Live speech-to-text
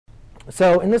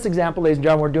So in this example, ladies and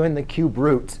gentlemen, we're doing the cube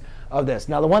roots of this.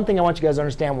 Now, the one thing I want you guys to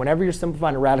understand, whenever you're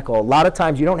simplifying a radical, a lot of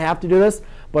times you don't have to do this,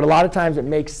 but a lot of times it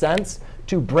makes sense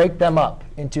to break them up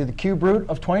into the cube root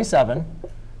of 27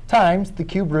 times the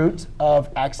cube root of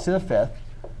x to the fifth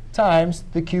times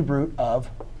the cube root of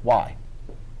y.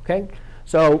 OK?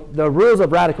 So the rules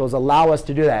of radicals allow us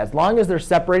to do that. As long as they're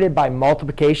separated by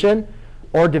multiplication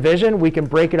or division, we can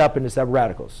break it up into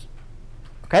subradicals.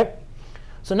 OK?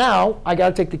 So now I got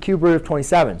to take the cube root of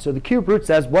 27. So the cube root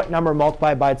says what number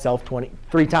multiplied by itself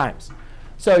 3 times.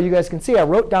 So you guys can see I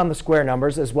wrote down the square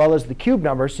numbers as well as the cube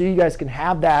numbers, so you guys can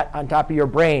have that on top of your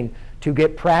brain to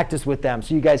get practice with them.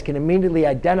 So you guys can immediately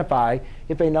identify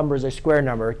if a number is a square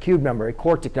number, a cube number, a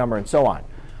quartic number, and so on.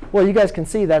 Well, you guys can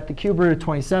see that the cube root of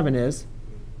 27 is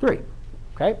 3.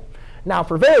 OK? Now,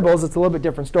 for variables, it's a little bit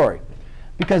different story.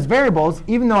 Because variables,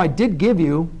 even though I did give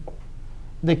you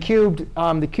the cube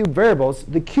variables,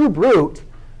 the cube root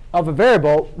of a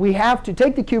variable, we have to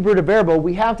take the cube root of a variable.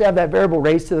 We have to have that variable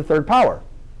raised to the third power.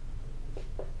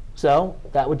 So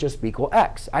that would just equal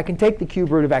x. I can take the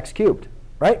cube root of x cubed,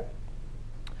 right?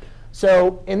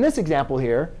 So in this example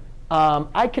here,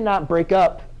 I cannot break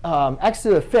up x to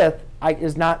the fifth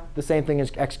is not the same thing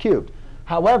as x cubed.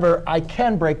 However, I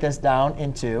can break this down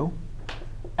into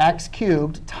x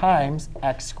cubed times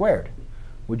x squared.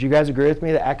 Would you guys agree with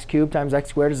me that x cubed times x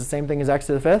squared is the same thing as x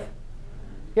to the fifth?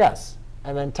 Yes.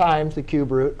 And then times the cube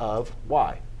root of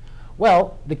y.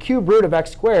 Well, the cube root of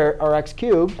x squared, or x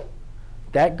cubed,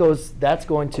 that's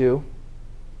going to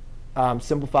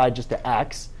simplify just to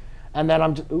x. And then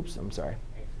I'm sorry.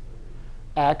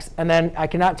 X. And then I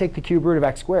cannot take the cube root of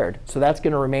x squared. So that's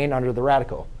going to remain under the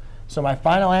radical. So my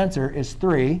final answer is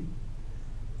 3x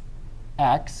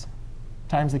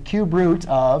times the cube root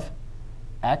of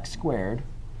x squared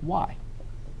y.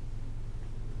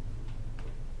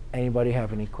 Anybody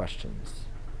have any questions?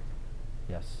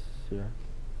 Yes, sir?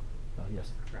 Oh,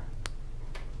 yes.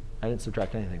 I didn't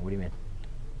subtract anything. What do you mean?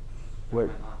 Where?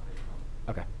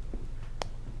 OK.